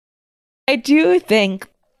I do think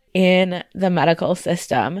in the medical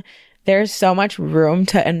system, there's so much room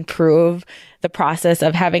to improve the process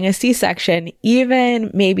of having a C-section, even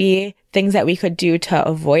maybe things that we could do to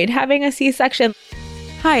avoid having a C-section.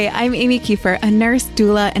 Hi, I'm Amy Kiefer, a nurse,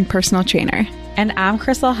 doula, and personal trainer. And I'm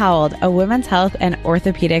Krystle Howald, a women's health and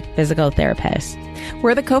orthopedic physical therapist.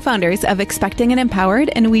 We're the co-founders of Expecting and Empowered,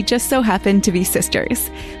 and we just so happen to be sisters.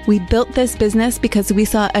 We built this business because we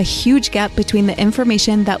saw a huge gap between the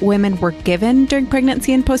information that women were given during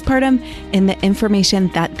pregnancy and postpartum and the information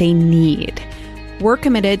that they need. We're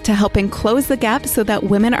committed to helping close the gap so that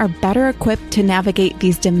women are better equipped to navigate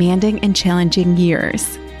these demanding and challenging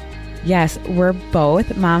years. Yes, we're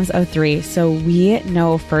both moms of 3, so we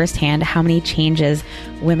know firsthand how many changes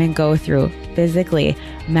women go through physically,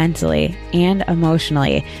 mentally, and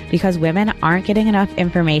emotionally because women aren't getting enough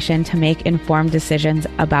information to make informed decisions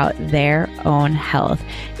about their own health.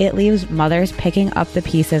 It leaves mothers picking up the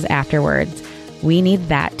pieces afterwards. We need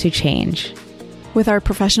that to change. With our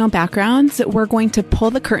professional backgrounds, we're going to pull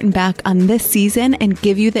the curtain back on this season and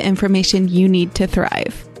give you the information you need to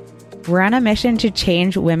thrive. We're on a mission to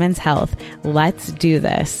change women's health. Let's do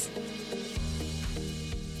this.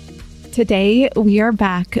 Today, we are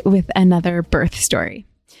back with another birth story.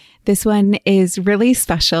 This one is really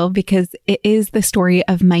special because it is the story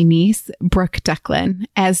of my niece, Brooke Declan,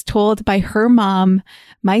 as told by her mom,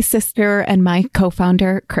 my sister, and my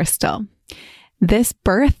co-founder, Krystle. This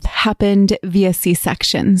birth happened via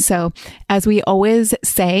C-section. So as we always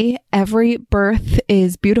say, every birth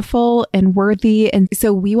is beautiful and worthy. And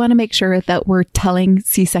so we want to make sure that we're telling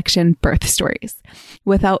C-section birth stories.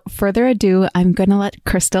 Without further ado, I'm going to let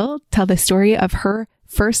Krystle tell the story of her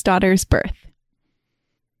first daughter's birth.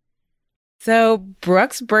 So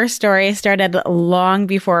Brooke's birth story started long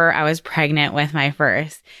before I was pregnant with my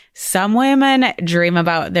first. Some women dream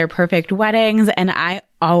about their perfect weddings, and I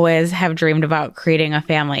always have dreamed about creating a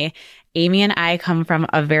family. Amy and I come from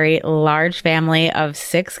a very large family of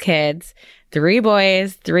 6 kids, 3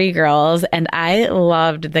 boys, 3 girls, and I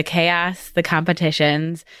loved the chaos, the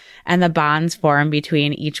competitions, and the bonds formed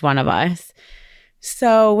between each one of us.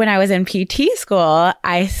 So when I was in PT school,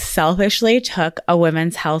 I selfishly took a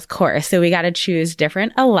women's health course. So we got to choose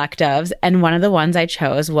different electives. And one of the ones I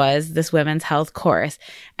chose was this women's health course.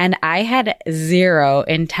 And I had zero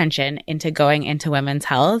intention into going into women's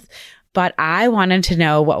health, but I wanted to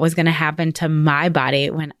know what was going to happen to my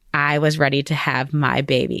body when I was ready to have my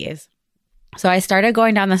babies. So I started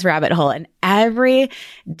going down this rabbit hole, and every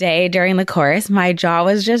day during the course, my jaw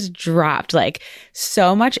was just dropped, like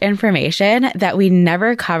so much information that we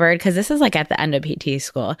never covered, because this is like at the end of PT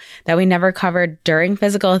school, that we never covered during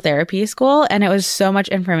physical therapy school. And it was so much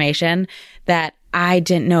information that I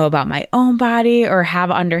didn't know about my own body or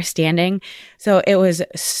have understanding. So it was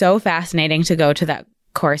so fascinating to go to that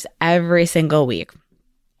course every single week.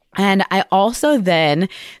 And I also then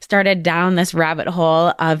started down this rabbit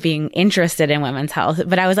hole of being interested in women's health,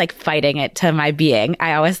 but I was like fighting it to my being.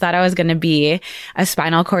 I always thought I was going to be a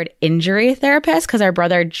spinal cord injury therapist because our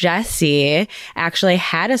brother Jesse actually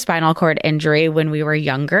had a spinal cord injury when we were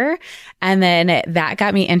younger. And then that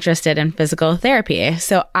got me interested in physical therapy.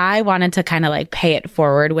 So I wanted to kind of like pay it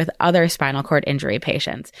forward with other spinal cord injury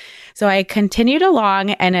patients. So I continued along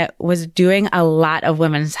and it was doing a lot of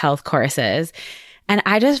women's health courses. And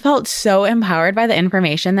I just felt so empowered by the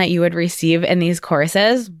information that you would receive in these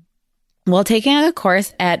courses. While taking a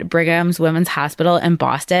course at Brigham's Women's Hospital in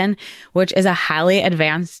Boston, which is a highly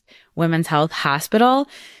advanced women's health hospital,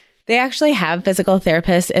 they actually have physical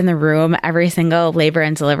therapists in the room every single labor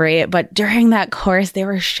and delivery. But during that course, they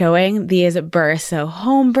were showing these births, so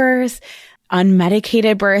home births,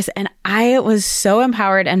 unmedicated births. And I was so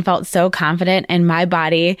empowered and felt so confident in my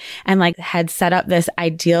body and like had set up this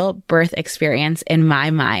ideal birth experience in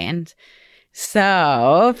my mind.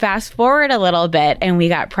 So fast forward a little bit and we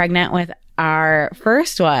got pregnant with our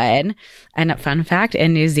first one. And a fun fact,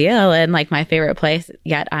 in New Zealand, like my favorite place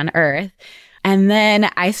yet on earth. And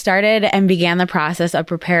then I started and began the process of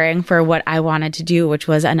preparing for what I wanted to do, which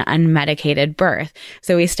was an unmedicated birth.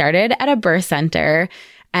 So we started at a birth center.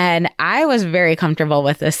 And I was very comfortable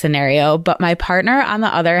with this scenario, but my partner, on the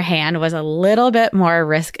other hand, was a little bit more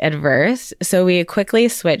risk adverse. So we quickly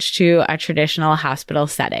switched to a traditional hospital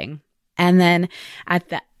setting. And then at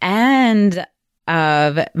the end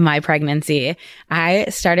of my pregnancy, I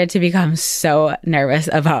started to become so nervous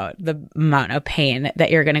about the amount of pain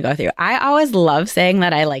that you're going to go through. I always love saying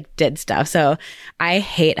that I did stuff. So I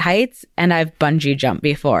hate heights and I've bungee jumped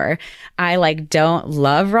before. I don't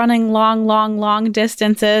love running long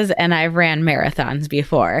distances, and I've ran marathons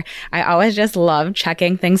before. I always just love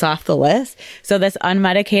checking things off the list. So this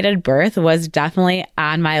unmedicated birth was definitely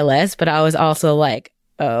on my list, but I was also like,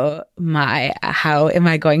 oh my, how am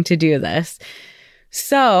I going to do this?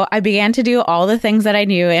 So I began to do all the things that I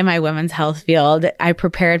knew in my women's health field. I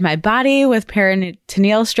prepared my body with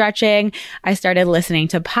peritoneal stretching. I started listening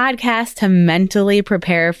to podcasts to mentally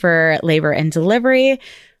prepare for labor and delivery.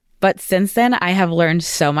 But since then, I have learned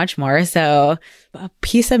so much more. So a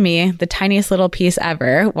piece of me, the tiniest little piece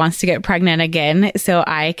ever, wants to get pregnant again so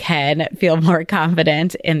I can feel more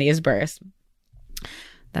confident in these births.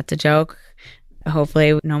 That's a joke.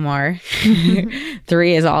 Hopefully no more.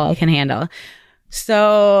 3 is all I can handle.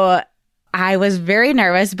 So I was very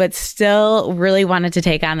nervous, but still really wanted to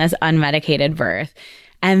take on this unmedicated birth.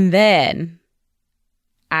 And then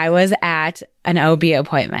I was at an OB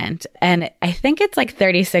appointment, and I think it's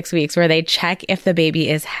 36 weeks where they check if the baby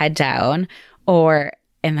is head down or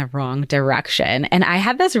in the wrong direction. And I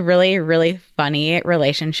had this really, really funny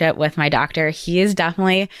relationship with my doctor. He is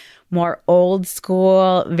definitely more old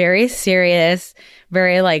school, very serious,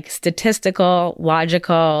 very statistical,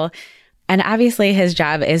 logical. And obviously his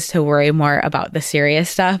job is to worry more about the serious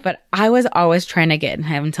stuff, but I was always trying to get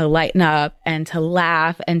him to lighten up and to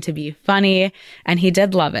laugh and to be funny. And he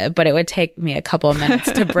did love it, but it would take me a couple of minutes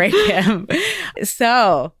to break him.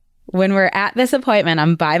 So when we're at this appointment,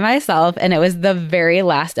 I'm by myself, and it was the very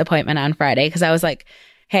last appointment on Friday because I was like,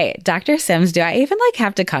 hey, Dr. Sims, do I even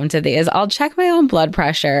have to come to these? I'll check my own blood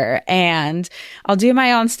pressure and I'll do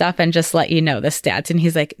my own stuff and just let you know the stats. And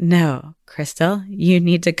he's like, no, Krystle, you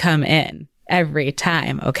need to come in every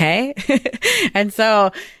time. Okay. And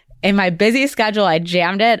so in my busy schedule, I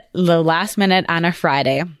jammed it the last minute on a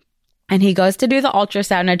Friday. And he goes to do the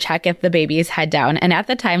ultrasound to check if the baby's head down. And at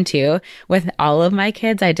the time too, with all of my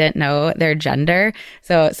kids, I didn't know their gender.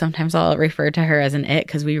 So sometimes I'll refer to her as an it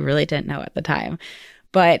because we really didn't know at the time.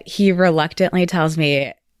 But he reluctantly tells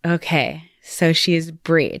me, okay, so she's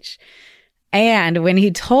Breech. And when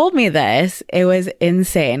he told me this, it was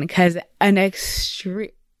insane because an extreme...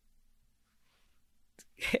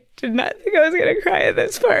 did not think I was going to cry at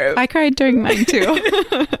this part. I cried during mine too.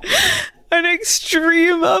 An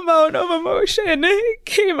extreme amount of emotion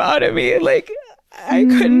came out of me. I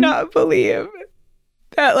could not believe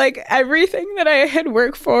that everything that I had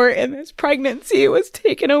worked for in this pregnancy was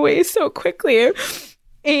taken away so quickly.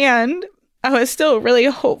 And I was still really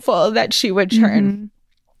hopeful that she would turn.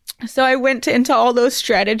 Mm-hmm. So I went into all those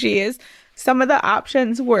strategies. Some of the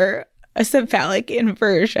options were a cephalic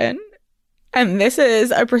inversion. And this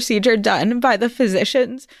is a procedure done by the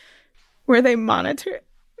physicians where they monitor.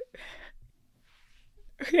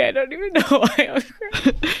 Okay, I don't even know why I was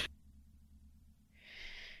crying.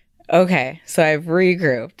 Okay, so I've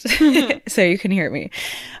regrouped so you can hear me.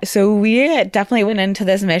 So we definitely went into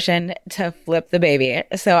this mission to flip the baby.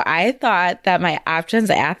 So I thought that my options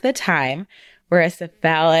at the time were a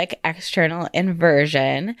cephalic external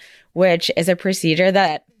inversion, which is a procedure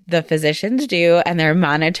that the physicians do, and they're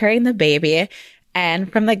monitoring the baby. And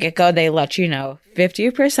from the get-go, they let you know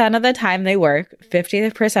 50% of the time they work,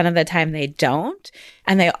 50% of the time they don't.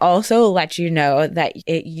 And they also let you know that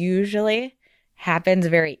it usually happens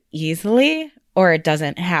very easily or it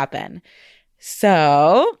doesn't happen.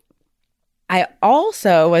 So I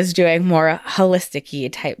also was doing more holistic-y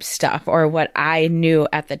type stuff, or what I knew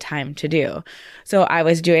at the time to do. So I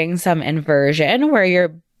was doing some inversion where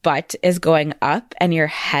your butt is going up and your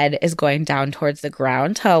head is going down towards the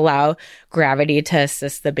ground to allow gravity to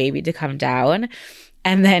assist the baby to come down.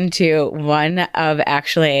 And then one of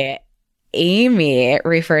actually Amy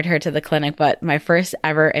referred her to the clinic, but my first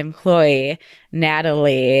ever employee,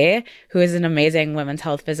 Natalie, who is an amazing women's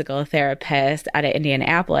health physical therapist out of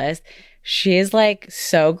Indianapolis, she's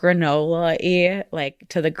so granola-y,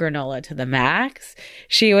 to the granola to the max.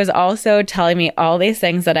 She was also telling me all these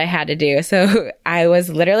things that I had to do. So I was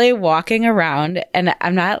literally walking around, and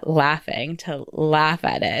I'm not laughing to laugh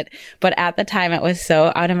at it, but at the time it was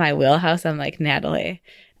so out of my wheelhouse. I'm like, Natalie,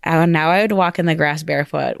 now I would walk in the grass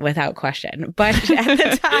barefoot without question. But at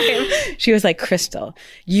the time, she was like, Krystle,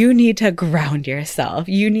 you need to ground yourself.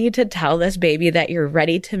 You need to tell this baby that you're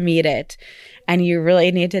ready to meet it. And you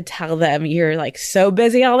really need to tell them you're so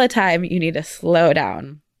busy all the time. You need to slow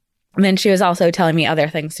down. And then she was also telling me other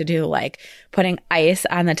things to do, like putting ice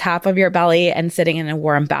on the top of your belly and sitting in a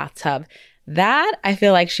warm bathtub. That I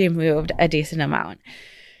feel like she moved a decent amount.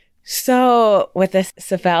 So with this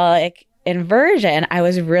cephalic inversion, I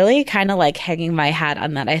was really kind of like hanging my hat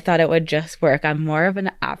on that. I thought it would just work. I'm more of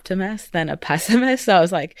an optimist than a pessimist. So I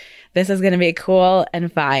was like, this is going to be cool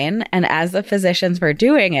and fine. And as the physicians were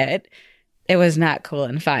doing it, it was not cool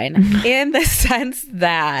and fine in the sense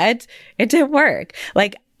that it didn't work.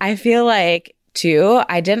 Like, I feel like, too,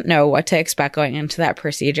 I didn't know what to expect going into that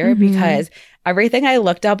procedure because everything I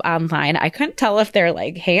looked up online, I couldn't tell if their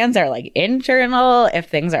like hands are like internal, if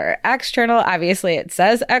things are external. Obviously, it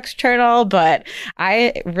says external, but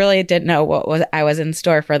I really didn't know what I was in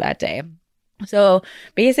store for that day. So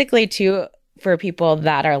basically, too, for people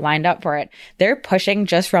that are lined up for it, they're pushing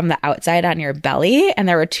just from the outside on your belly. And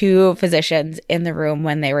there were 2 physicians in the room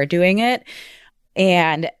when they were doing it.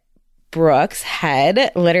 And Brooke's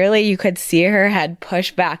head, literally, you could see her head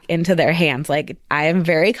push back into their hands. Like, I am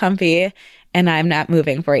very comfy and I'm not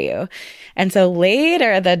moving for you. And so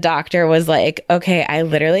later the doctor was like, okay, I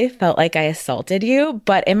literally felt like I assaulted you.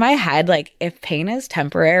 But in my head, like, if pain is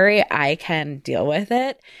temporary, I can deal with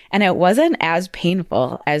it. And it wasn't as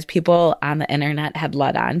painful as people on the internet had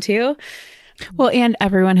led on to. Well, and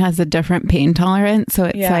everyone has a different pain tolerance.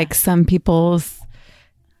 So it's like some people's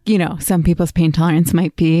pain tolerance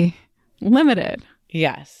might be limited.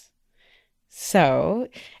 Yes. So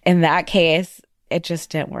in that case, it just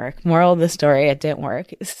didn't work. Moral of the story, it didn't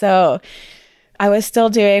work. So I was still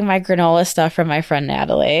doing my granola stuff from my friend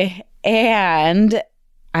Natalie, and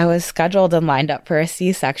I was scheduled and lined up for a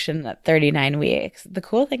C-section at 39 weeks. The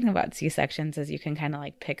cool thing about C-sections is you can kind of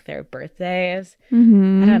like pick their birthdays. I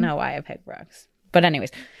don't know why I picked Brooke's. But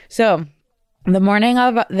anyways, so the morning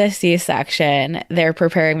of the C-section, they're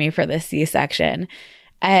preparing me for the C-section.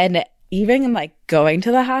 And even like going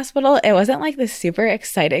to the hospital, it wasn't like this super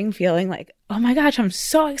exciting feeling like, oh my gosh, I'm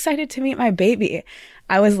so excited to meet my baby.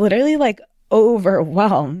 I was literally like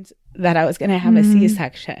overwhelmed that I was going to have a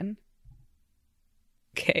C-section.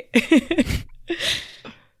 Okay.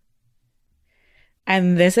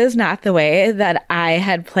 And this is not the way that I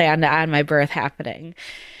had planned on my birth happening.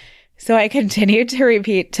 So I continued to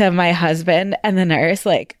repeat to my husband and the nurse,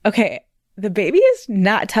 like, okay, the baby is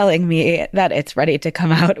not telling me that it's ready to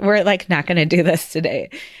come out. We're like not going to do this today.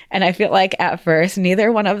 And I feel like at first,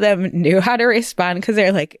 neither one of them knew how to respond because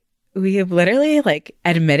they're like, we've literally like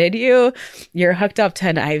admitted you're hooked up to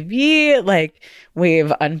an IV. Like,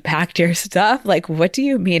 we've unpacked your stuff. Like, what do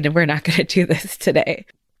you mean we're not going to do this today?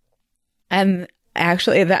 And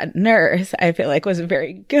actually that nurse, I feel like, was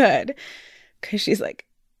very good because she's like,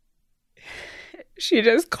 she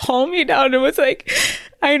just calmed me down and was like,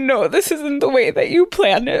 I know this isn't the way that you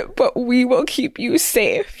planned it, but we will keep you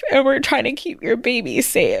safe. And we're trying to keep your baby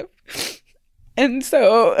safe. And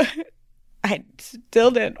so I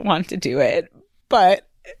still didn't want to do it. But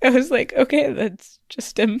I was like, okay, that's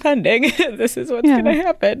just impending. This is what's going to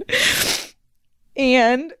happen.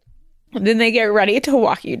 And then they get ready to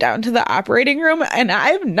walk you down to the operating room. And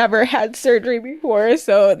I've never had surgery before.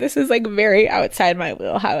 So this is like very outside my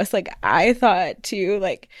wheelhouse. Like, I thought too,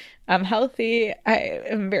 like, I'm healthy. I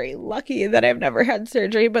am very lucky that I've never had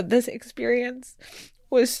surgery. But this experience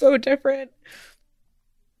was so different.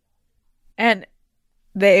 And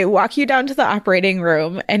they walk you down to the operating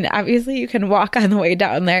room. And obviously you can walk on the way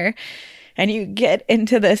down there. And you get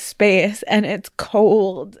into this space and it's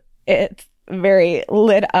cold. It's very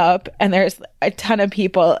lit up and there's a ton of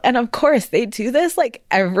people. And of course they do this like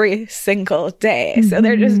every single day. So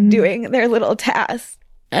they're just doing their little tasks.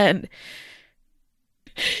 And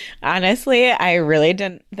honestly, I really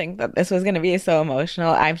didn't think that this was going to be so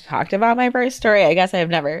emotional. I've talked about my birth story. I guess I've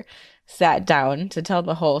never sat down to tell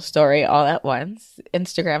the whole story all at once.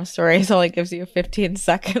 Instagram stories only gives you 15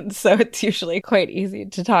 seconds. So it's usually quite easy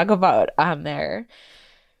to talk about on there.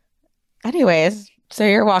 Anyways, so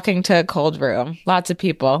you're walking to a cold room, lots of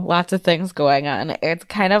people, lots of things going on. It's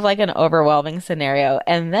kind of like an overwhelming scenario.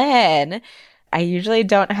 And then I usually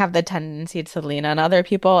don't have the tendency to lean on other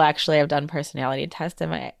people. Actually, I've done personality tests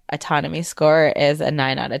and my autonomy score is a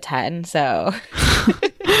 9 out of 10. So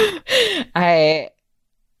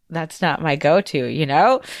that's not my go-to, you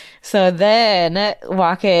know? So then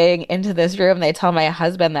walking into this room, they tell my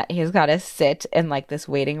husband that he's got to sit in like this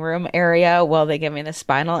waiting room area while they give me the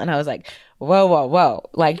spinal. And I was like, whoa, whoa, whoa.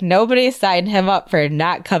 Like, nobody signed him up for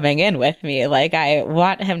not coming in with me. Like, I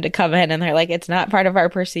want him to come in. And they're like, it's not part of our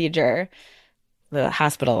procedure. The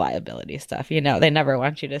hospital liability stuff, you know, they never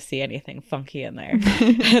want you to see anything funky in there.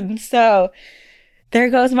 And so there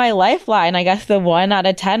goes my lifeline. I guess the 1 out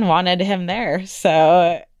of 10 wanted him there.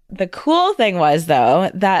 So the cool thing was, though,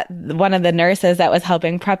 that one of the nurses that was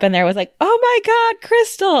helping prep in there was like, oh my God,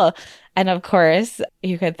 Krystle. And of course,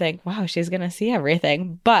 you could think, wow, she's going to see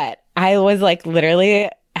everything. But I was like literally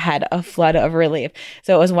had a flood of relief.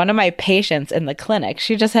 So it was one of my patients in the clinic.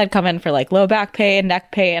 She just had come in for like low back pain,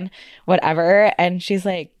 neck pain, whatever. And she's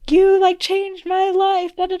like, you like changed my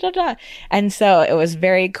life, da, da, da, da. And so it was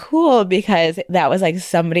very cool because that was like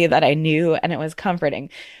somebody that I knew, and it was comforting.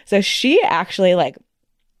 So she actually like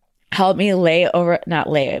helped me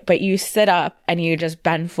but you sit up and you just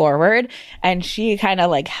bend forward, and she kind of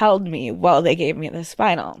like held me while they gave me the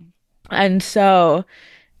spinal. And so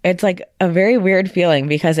it's like a very weird feeling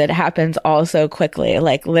because it happens all so quickly.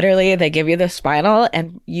 Like literally they give you the spinal,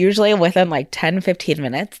 and usually within like 10-15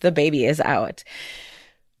 minutes, the baby is out.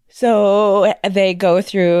 So they go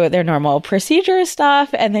through their normal procedure stuff,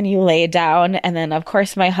 and then you lay down. And then, of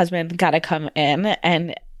course, my husband got to come in,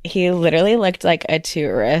 and he literally looked like a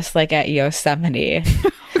tourist, like at Yosemite.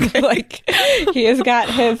 Like he's got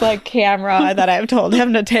his like camera that I've told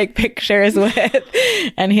him to take pictures with,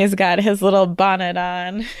 and he's got his little bonnet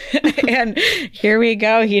on. And here we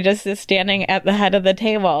go. He just is standing at the head of the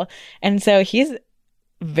table. And so he's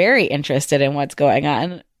very interested in what's going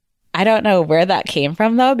on. I don't know where that came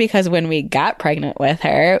from, though, because when we got pregnant with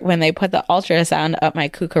her, when they put the ultrasound up my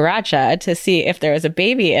cucaracha to see if there was a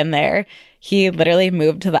baby in there, he literally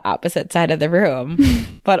moved to the opposite side of the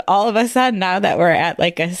room. But all of a sudden, now that we're at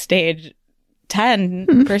like a stage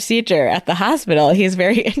 10 procedure at the hospital, he's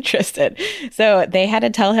very interested. So they had to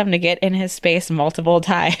tell him to get in his space multiple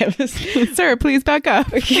times. Sir, please back up.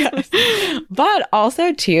 Yes. But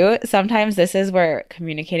also, too, sometimes this is where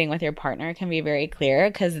communicating with your partner can be very clear,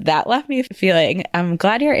 because that left me feeling, I'm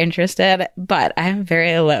glad you're interested, but I'm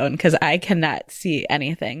very alone because I cannot see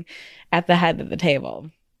anything at the head of the table.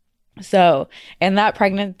 So in that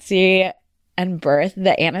pregnancy and birth,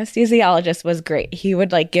 the anesthesiologist was great. He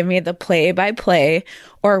would like give me the play by play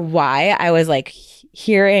or why I was like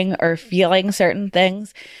hearing or feeling certain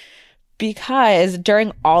things. Because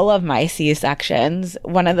during all of my C-sections,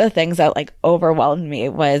 one of the things that like overwhelmed me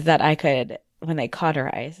was that I could, when they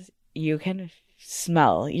cauterize, you can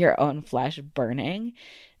smell your own flesh burning.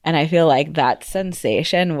 And I feel like that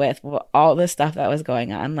sensation with all the stuff that was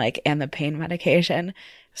going on, like, and the pain medication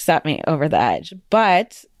set me over the edge.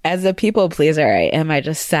 But as a people pleaser I am, I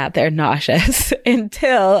just sat there nauseous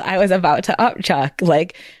until I was about to upchuck.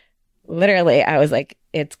 Like, literally, I was like,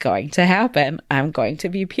 it's going to happen. I'm going to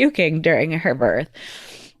be puking during her birth.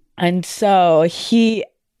 And so he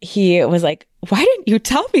was like, why didn't you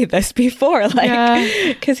tell me this before? Like,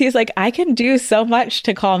 because he's like, I can do so much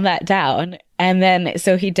to calm that down. And then,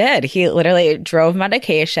 so he did. He literally drove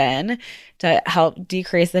medication to help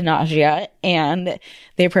decrease the nausea. And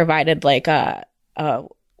they provided like a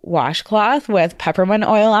washcloth with peppermint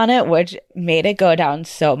oil on it, which made it go down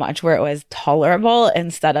so much where it was tolerable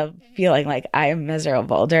instead of feeling like I'm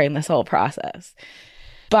miserable during this whole process.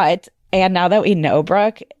 And now that we know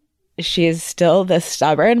Brooke, she's still this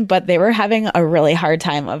stubborn, but they were having a really hard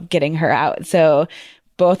time of getting her out. So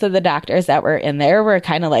both of the doctors that were in there were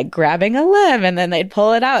kind of like grabbing a limb, and then they'd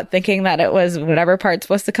pull it out thinking that it was whatever part's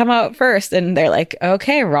supposed to come out first. And they're like,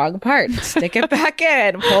 okay, wrong part, stick it back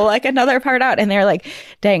in, pull like another part out. And they're like,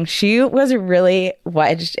 dang, she was really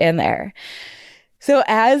wedged in there. So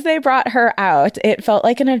as they brought her out, it felt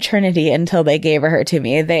like an eternity until they gave her to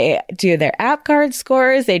me. They do their APGARD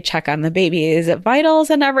scores, they check on the baby's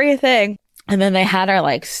vitals and everything. And then they had her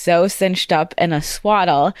like so cinched up in a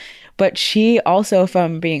swaddle. But she also,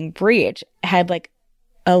 from being Breech, had like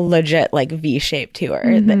a legit like V shape to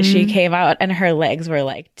her. That she came out and her legs were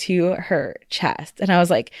like to her chest. And I was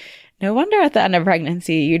like, no wonder at the end of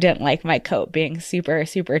pregnancy you didn't like my coat being super,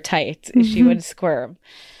 super tight. She would squirm.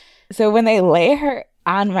 So when they lay her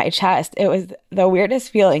on my chest, it was the weirdest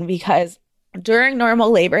feeling because during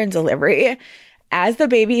normal labor and delivery, as the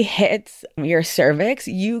baby hits your cervix,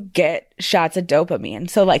 you get shots of dopamine.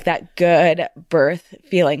 So like that good birth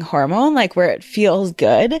feeling hormone, like where it feels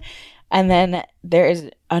good. And then there's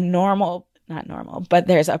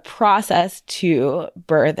there's a process to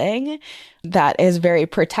birthing that is very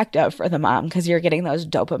protective for the mom because you're getting those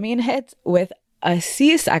dopamine hits. With a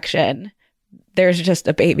C-section, there's just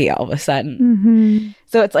a baby all of a sudden.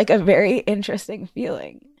 So it's like a very interesting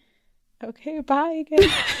feeling. Okay, bye again.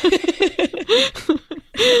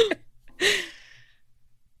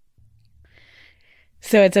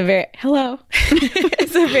 So it's a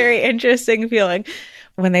very interesting feeling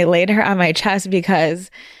when they laid her on my chest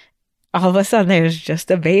because all of a sudden there's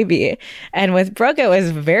just a baby. And with Brooke, it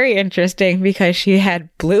was very interesting because she had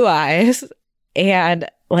blue eyes and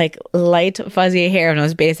like light fuzzy hair and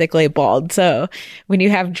was basically bald. So when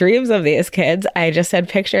you have dreams of these kids, I just had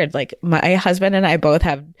pictured like my husband and I both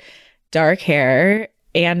have dark hair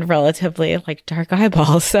and relatively like dark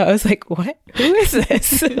eyeballs. So I was like, what? Who is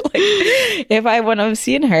this? Like, if I wouldn't have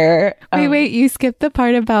seen her. Wait, you skipped the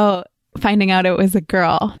part about finding out it was a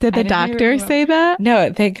girl. Did the doctor say that? No,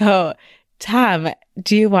 they go, Tom,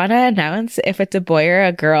 do you want to announce if it's a boy or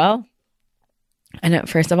a girl? And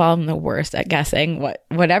first of all, I'm the worst at guessing.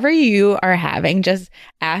 Whatever you are having, just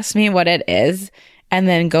ask me what it is and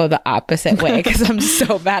then go the opposite way because I'm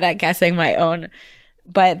so bad at guessing my own.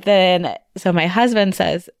 But then, so my husband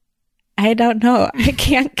says, I don't know. I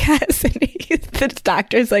can't guess. And the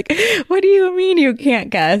doctor's like, what do you mean you can't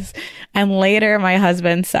guess? And later my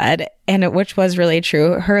husband said, and which was really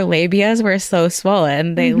true, her labias were so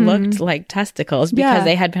swollen. They looked like testicles because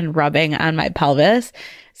they had been rubbing on my pelvis.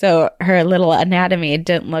 So her little anatomy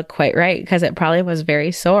didn't look quite right because it probably was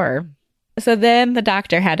very sore. So then the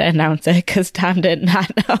doctor had to announce it because Tom did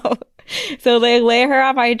not know. So they lay her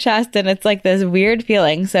on my chest and it's like this weird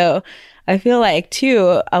feeling. So I feel like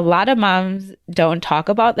too, a lot of moms don't talk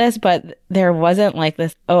about this, but there wasn't like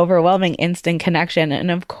this overwhelming instant connection. And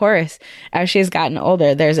of course, as she's gotten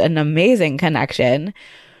older, there's an amazing connection,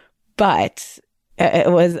 but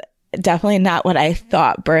it was definitely not what I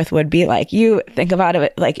thought birth would be like. You think about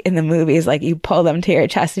it like in the movies, like you pull them to your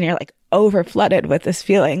chest and you're like over flooded with this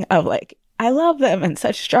feeling of like, I love them and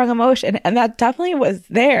such strong emotion. And that definitely was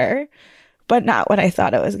there, but not what I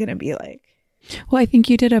thought it was going to be like. Well, I think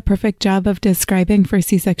you did a perfect job of describing for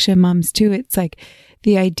C-section moms too. It's like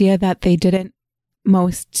the idea that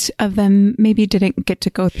most of them maybe didn't get to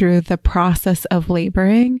go through the process of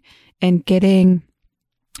laboring and getting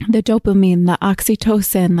the dopamine, the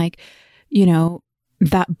oxytocin, like, you know,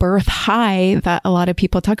 that birth high that a lot of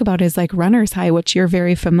people talk about is like runner's high, which you're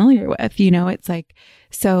very familiar with. You know, it's like,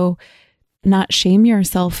 so not shame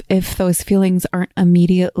yourself if those feelings aren't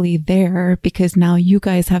immediately there because now you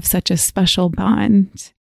guys have such a special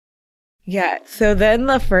bond. Yeah. So then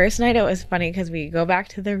the first night it was funny because we go back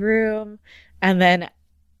to the room and then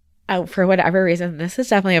for whatever reason, this is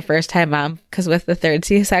definitely a first time mom because with the third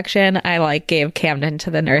C-section, I like gave Camden to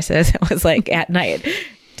the nurses. It was like at night,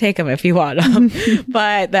 take them if you want them.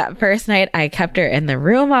 But that first night, I kept her in the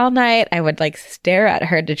room all night. I would like stare at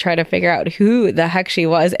her to try to figure out who the heck she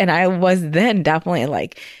was. And I was then definitely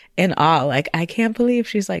like in awe, like, I can't believe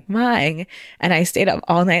she's like mine. And I stayed up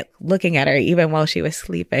all night looking at her even while she was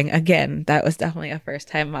sleeping. Again, that was definitely a first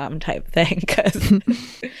time mom type thing because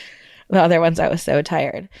the other ones I was so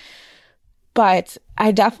tired. But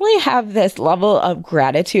I definitely have this level of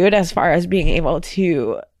gratitude as far as being able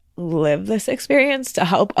to live this experience to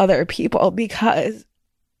help other people because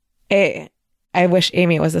I wish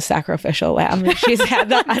Amy was a sacrificial lamb. She's had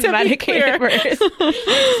the unmedicated birth.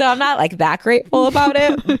 So I'm not like that grateful about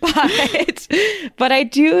it. But I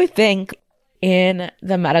do think in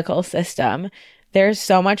the medical system, there's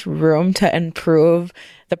so much room to improve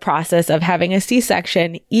the process of having a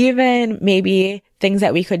C-section, even maybe things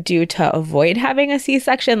that we could do to avoid having a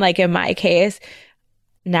C-section. Like in my case,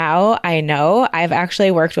 now I know I've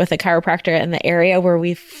actually worked with a chiropractor in the area where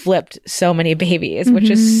we flipped so many babies, which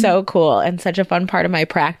is so cool and such a fun part of my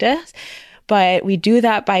practice. But we do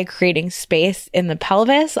that by creating space in the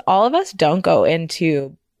pelvis. All of us don't go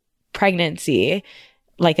into pregnancy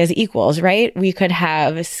like as equals, right? We could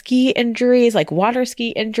have ski injuries, like water ski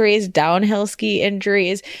injuries, downhill ski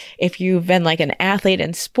injuries. If you've been like an athlete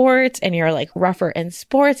in sports and you're like rougher in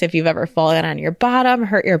sports, if you've ever fallen on your bottom,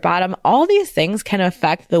 hurt your bottom, all these things can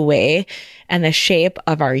affect the way and the shape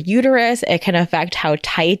of our uterus. It can affect how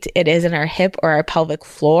tight it is in our hip or our pelvic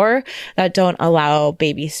floor that don't allow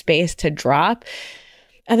baby space to drop.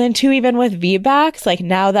 And then too, even with VBACs, like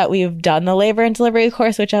now that we've done the labor and delivery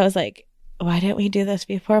course, which I was like, why didn't we do this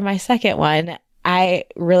before my second one? I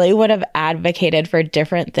really would have advocated for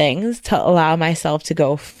different things to allow myself to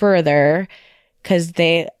go further because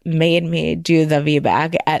they made me do the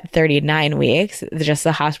VBAC at 39 weeks, just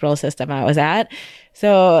the hospital system I was at.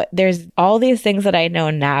 So there's all these things that I know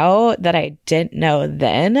now that I didn't know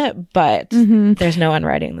then, but there's no one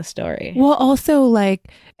writing the story. Well, also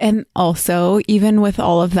even with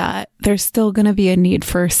all of that, there's still going to be a need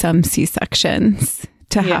for some C-sections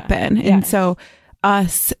to happen. Yes. And so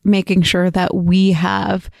us making sure that we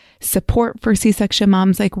have support for C-section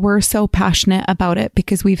moms, like we're so passionate about it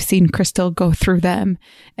because we've seen Krystle go through them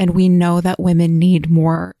and we know that women need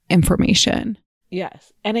more information.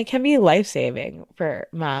 Yes. And it can be life-saving for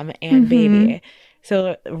mom and baby.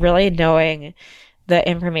 So really knowing the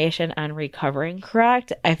information on recovering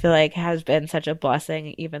correct, I feel like has been such a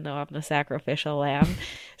blessing, even though I'm the sacrificial lamb.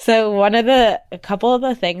 So a couple of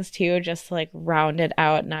the things too, just to like round it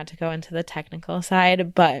out, not to go into the technical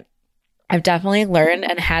side, but I've definitely learned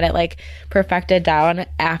and had it like perfected down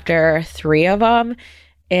after 3 of them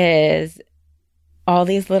is all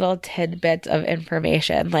these little tidbits of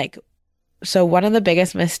information. Like, so one of the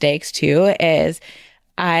biggest mistakes too is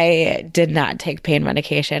I did not take pain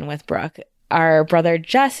medication with Brooke. Our brother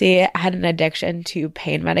Jesse had an addiction to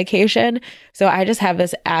pain medication. So I just have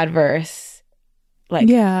this adverse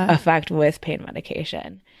effect with pain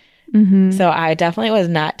medication. Mm-hmm. So I definitely was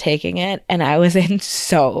not taking it. And I was in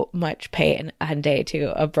so much pain on day 2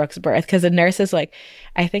 of Brooke's birth because the nurse is like,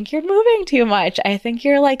 I think you're moving too much. I think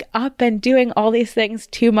you're like up and doing all these things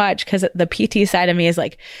too much. Because the PT side of me is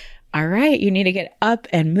like, all right, you need to get up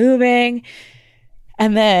and moving.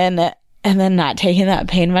 And then not taking that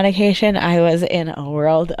pain medication, I was in a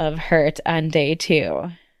world of hurt on day 2.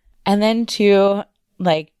 And then 2,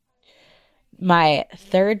 like, my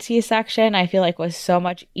 3rd C-section, I feel like was so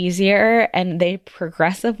much easier, and they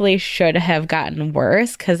progressively should have gotten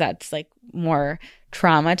worse because that's like more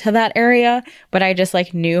trauma to that area. But I just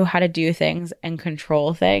like knew how to do things and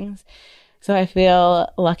control things. So I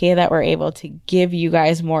feel lucky that we're able to give you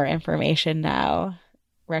guys more information now,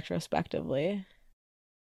 retrospectively.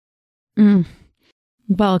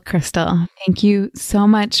 Well, Krystle, thank you so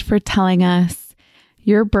much for telling us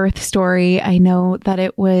your birth story. I know that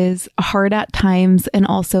it was hard at times, and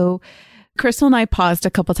also Krystle and I paused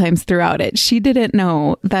a couple times throughout it. She didn't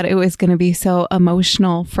know that it was going to be so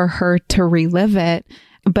emotional for her to relive it.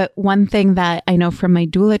 But one thing that I know from my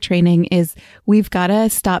doula training is we've got to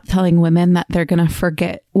stop telling women that they're going to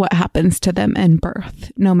forget what happens to them in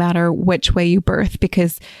birth, no matter which way you birth,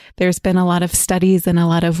 because there's been a lot of studies and a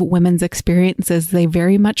lot of women's experiences. They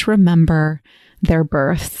very much remember their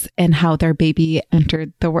births and how their baby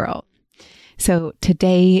entered the world. So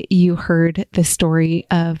today you heard the story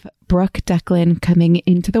of Brooke Declan coming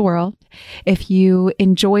into the world. If you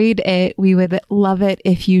enjoyed it, we would love it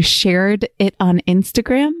if you shared it on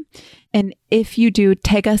Instagram. And if you do,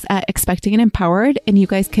 tag us at Expecting and Empowered, and you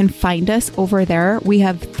guys can find us over there. We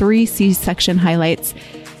have 3 C-section highlights.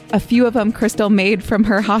 A few of them Krystle made from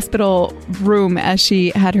her hospital room as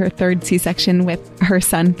she had her 3rd C-section with her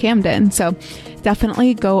son, Camden. So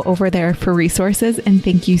definitely go over there for resources, and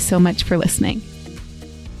thank you so much for listening.